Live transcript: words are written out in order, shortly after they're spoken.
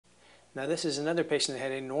Now this is another patient that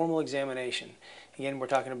had a normal examination. Again, we're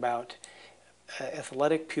talking about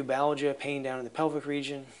athletic pubalgia, pain down in the pelvic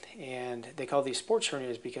region, and they call these sports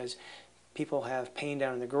hernias because people have pain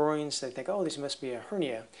down in the groins. They think, oh, this must be a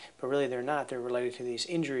hernia, but really they're not. They're related to these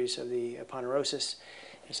injuries of the aponeurosis,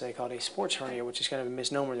 and so they call it a sports hernia, which is kind of a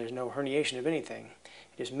misnomer. There's no herniation of anything.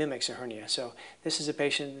 It just mimics a hernia. So this is a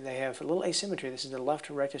patient, they have a little asymmetry. This is the left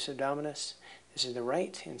rectus abdominis. This is the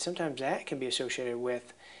right, and sometimes that can be associated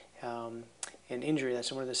with an injury.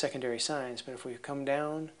 That's one of the secondary signs. But if we come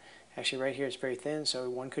down, actually right here it's very thin, so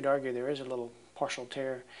one could argue there is a little partial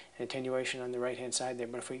tear and attenuation on the right-hand side there.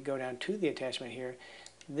 But if we go down to the attachment here,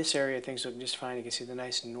 this area things look just fine. You can see the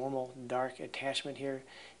nice normal dark attachment here.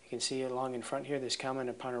 You can see along in front here this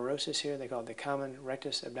common aponeurosis here. They call it the common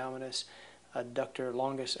rectus abdominis adductor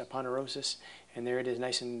longus aponeurosis, and there it is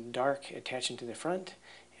nice and dark attaching to the front.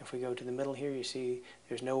 If we go to the middle here, you see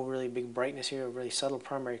there's no really big brightness here, a really subtle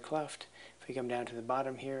primary cleft. If we come down to the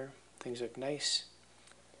bottom here, things look nice.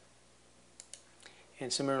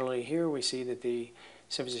 And similarly here, we see that the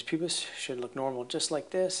symphysis pubis should look normal just like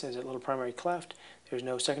this. There's a little primary cleft. There's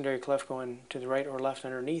no secondary cleft going to the right or left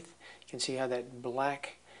underneath. You can see how that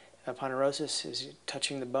black aponeurosis is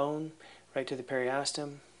touching the bone right to the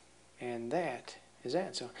periosteum. And that is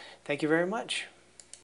that. So thank you very much.